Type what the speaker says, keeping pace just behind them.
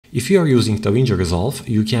If you are using Davinci Resolve,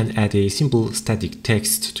 you can add a simple static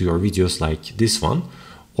text to your videos like this one,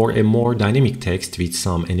 or a more dynamic text with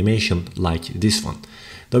some animation like this one.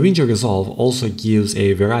 Davinci Resolve also gives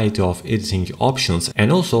a variety of editing options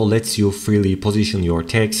and also lets you freely position your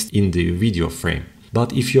text in the video frame.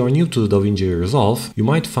 But if you are new to Davinci Resolve, you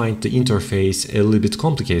might find the interface a little bit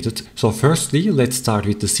complicated. So firstly, let's start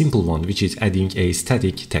with the simple one, which is adding a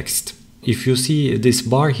static text. If you see this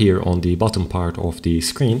bar here on the bottom part of the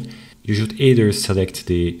screen, you should either select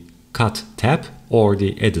the Cut tab or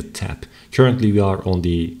the Edit tab. Currently we are on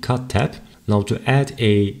the Cut tab. Now to add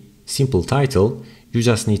a simple title, you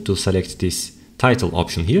just need to select this title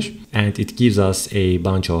option here, and it gives us a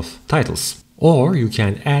bunch of titles. Or you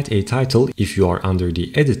can add a title if you are under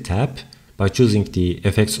the Edit tab by choosing the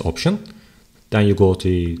Effects option. Then you go to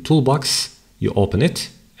the toolbox, you open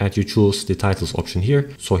it, and you choose the titles option here.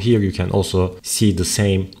 So here you can also see the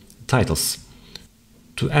same titles.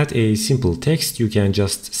 To add a simple text, you can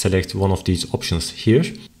just select one of these options here.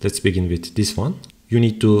 Let's begin with this one. You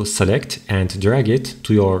need to select and drag it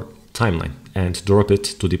to your timeline and drop it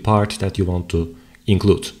to the part that you want to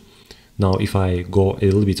include. Now if I go a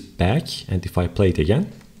little bit back and if I play it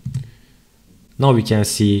again, now we can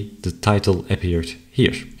see the title appeared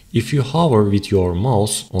here. If you hover with your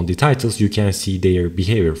mouse on the titles, you can see their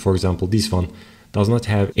behavior. For example, this one does not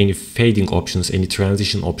have any fading options, any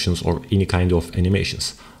transition options, or any kind of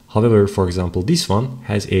animations. However, for example, this one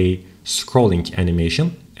has a scrolling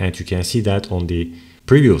animation, and you can see that on the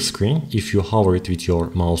preview screen if you hover it with your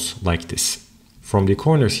mouse like this. From the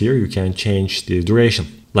corners here, you can change the duration,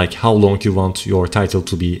 like how long you want your title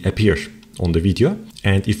to appear on the video.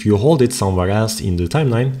 And if you hold it somewhere else in the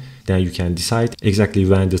timeline, then you can decide exactly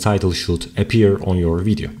when the title should appear on your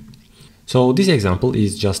video. So this example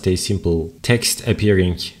is just a simple text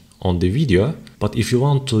appearing on the video, but if you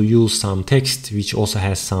want to use some text which also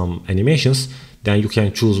has some animations, then you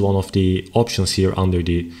can choose one of the options here under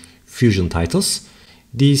the Fusion titles.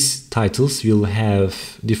 These titles will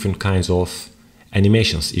have different kinds of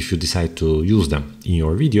animations if you decide to use them in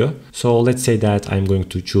your video. So let's say that I'm going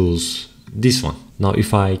to choose this one. Now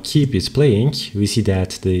if I keep it playing, we see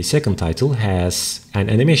that the second title has an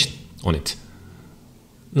animation on it.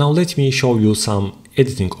 Now let me show you some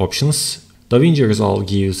editing options. Davinci Resolve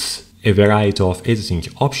gives a variety of editing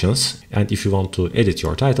options, and if you want to edit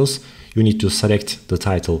your titles, you need to select the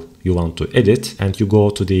title you want to edit and you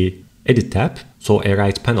go to the Edit tab, so a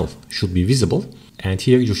right panel should be visible, and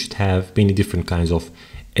here you should have many different kinds of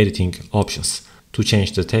editing options. To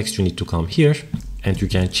change the text, you need to come here and you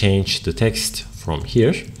can change the text from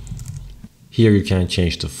here. Here you can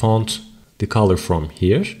change the font, the color from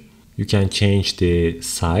here. You can change the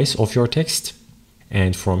size of your text,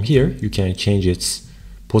 and from here you can change its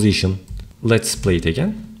position. Let's play it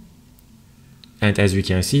again. And as we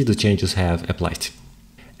can see, the changes have applied.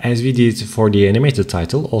 As we did for the animated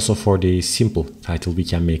title, also for the simple title we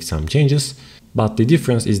can make some changes. But the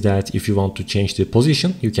difference is that if you want to change the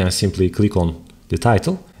position, you can simply click on the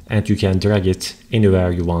title and you can drag it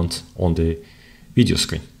anywhere you want on the video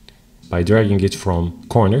screen. By dragging it from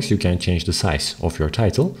corners, you can change the size of your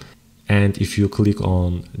title. And if you click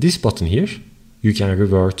on this button here, you can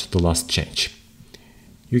revert the last change.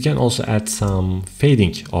 You can also add some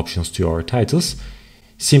fading options to your titles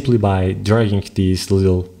simply by dragging these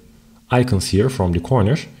little icons here from the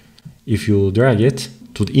corner. If you drag it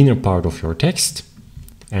to the inner part of your text,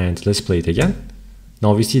 and let's play it again.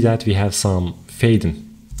 Now we see that we have some fade-in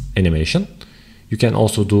animation. You can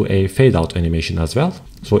also do a fade out animation as well.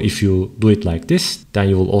 So if you do it like this, then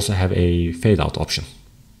you will also have a fade out option.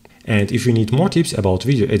 And if you need more tips about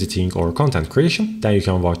video editing or content creation, then you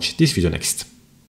can watch this video next.